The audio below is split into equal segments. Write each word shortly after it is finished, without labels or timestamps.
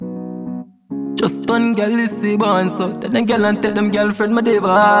Just one girl is see born, so tell them girl and tell them girlfriend my never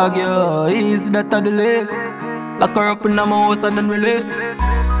argue. Easy that on the list. Lock her up in my house and then release.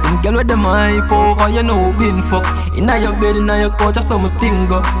 Some girl with them hype over, you know been fuck. Inna your bed, inna your couch, that's how my thing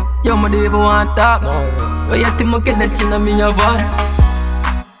go. Yo, my never want talk. But you think I get that chin on me your van?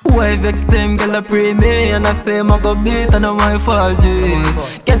 Why vex them girl a pray me and I say I go beat and I'm my fault, G.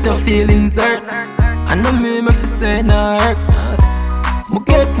 Get your feelings hurt. I know me make she say nah hurt. Me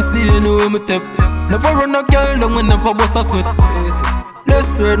get pussy anyway me tip. Never run a girl down and never bust a sweat.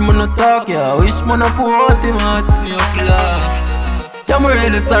 Less word man no talk, yeah. Wish man a pour out him heart. Me a flash. Yeah, me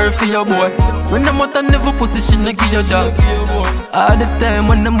really sorry for your boy. When the mother never pussy, she no give you dog. All the time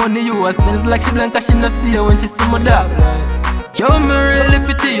when the money you a spend, it's like she blank 'cause she no see you when she see my dog. Yo, me really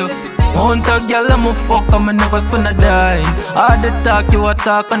pity you. Want a girl, I'm a fuck, I'm never spend a dime. All the talk, you a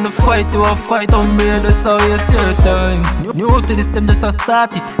talk, and the fight, you a fight. I'm real, that's how you see your time. New to this time, just a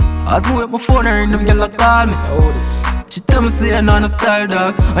start it. As me with my phone, I ring them girl a call me. She tell me say I know no style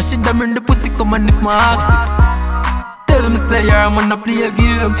dog, and she done bring the pussy come and if my ask it. Tell me say yeah, I'm gonna play a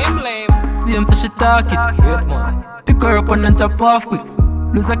game. See him so she talk it. Yes, man. Pick her up and then chop off quick.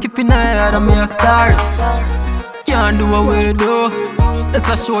 Lose a keep in her head and me a star. Can't do what we do. Let's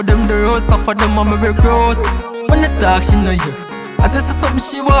a show them the road, stuff for them on my growth. When they talk, she know you. As I say something,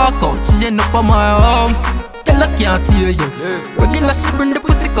 she walk out, she end up on my arm. Tell her can't steal you. Regular, she bring the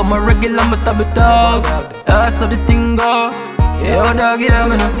pussy, come a regular, me tab it out. That's how the thing go. Yeah, dog, yeah,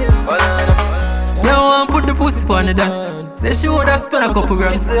 me know. Yeah, I want put the pussy on the down. Say she woulda spend a couple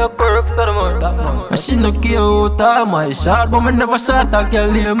grand. Say a Korexx on the man. And she no care how tall my shot, but me never shot a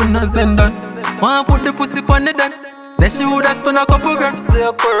girl, yeah, me no send that. Want put the pussy on the down. Say she woulda spend a couple grand. Say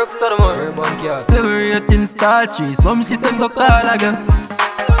a Korexx on the man. Say we rating star 3, some she send go call again.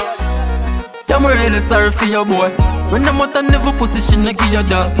 Yeah, me really sorry for your boy. When the mother never pussy, she no give you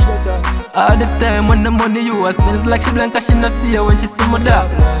dog. All the time when the money you a spend, it's like she blank 'cause she no see you when she see my dog.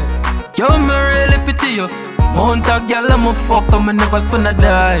 Yo, me really pity you. Want a girl, I'm a fuck, I'm never spend a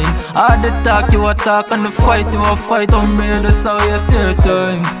dime. All the talk, you a talk, and the fight, you a fight. I'm real, that's how you see your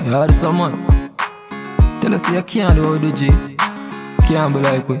time. Yeah, that's a man. Tell us you can't do the G. Can't be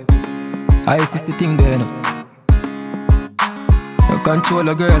like we. I see the thing there now. You control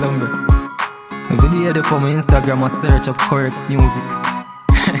a girl, bro. Every day they put my Instagram a search of Korexx music.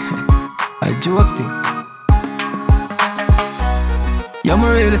 I joke thing. Yeah, I'm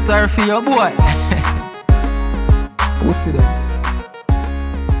really sorry for your boy. Pussy them.